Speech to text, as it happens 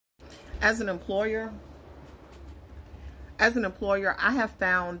As an employer, I have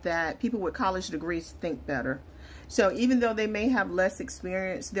found that people with college degrees think better. So even though they may have less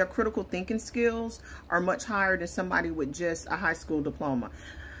experience, their critical thinking skills are much higher than somebody with just a high school diploma.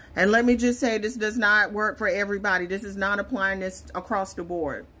 And let me just say, this does not work for everybody. This is not applying this across the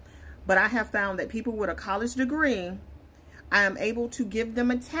board. But I have found that people with a college degree, I am able to give them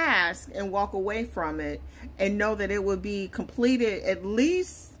a task and walk away from it and know that it will be completed at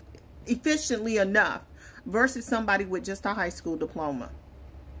least efficiently enough versus somebody with just a high school diploma.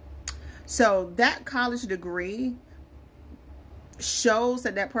 So that college degree shows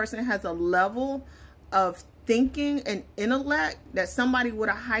that that person has a level of thinking and intellect that somebody with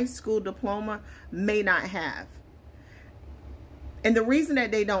a high school diploma may not have. And the reason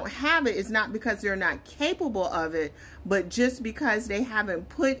that they don't have it is not because they're not capable of it, but just because they haven't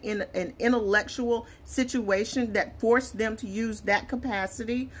put in an intellectual situation that forced them to use that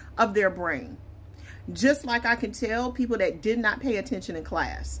capacity of their brain. Just like I can tell people that did not pay attention in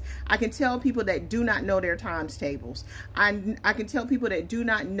class. I can tell people that do not know their times tables. I can tell people that do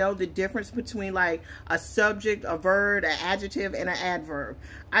not know the difference between like a subject, a verb, an adjective, and an adverb.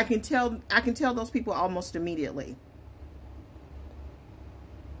 I can tell those people almost immediately.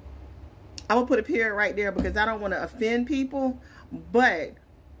 I will put a period right there because I don't want to offend people. But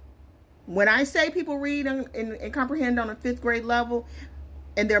when I say people read and comprehend on a 5th grade level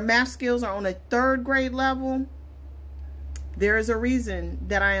and their math skills are on a 3rd grade level, there is a reason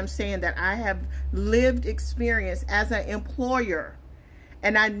that I am saying that I have lived experience as an employer.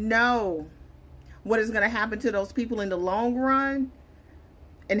 And I know what is going to happen to those people in the long run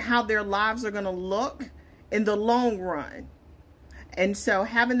and how their lives are going to look in the long run. And so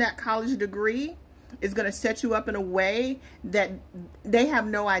having that college degree is going to set you up in a way that they have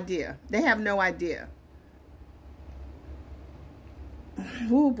no idea. They have no idea.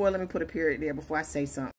 Oh boy, let me put a period there before I say something.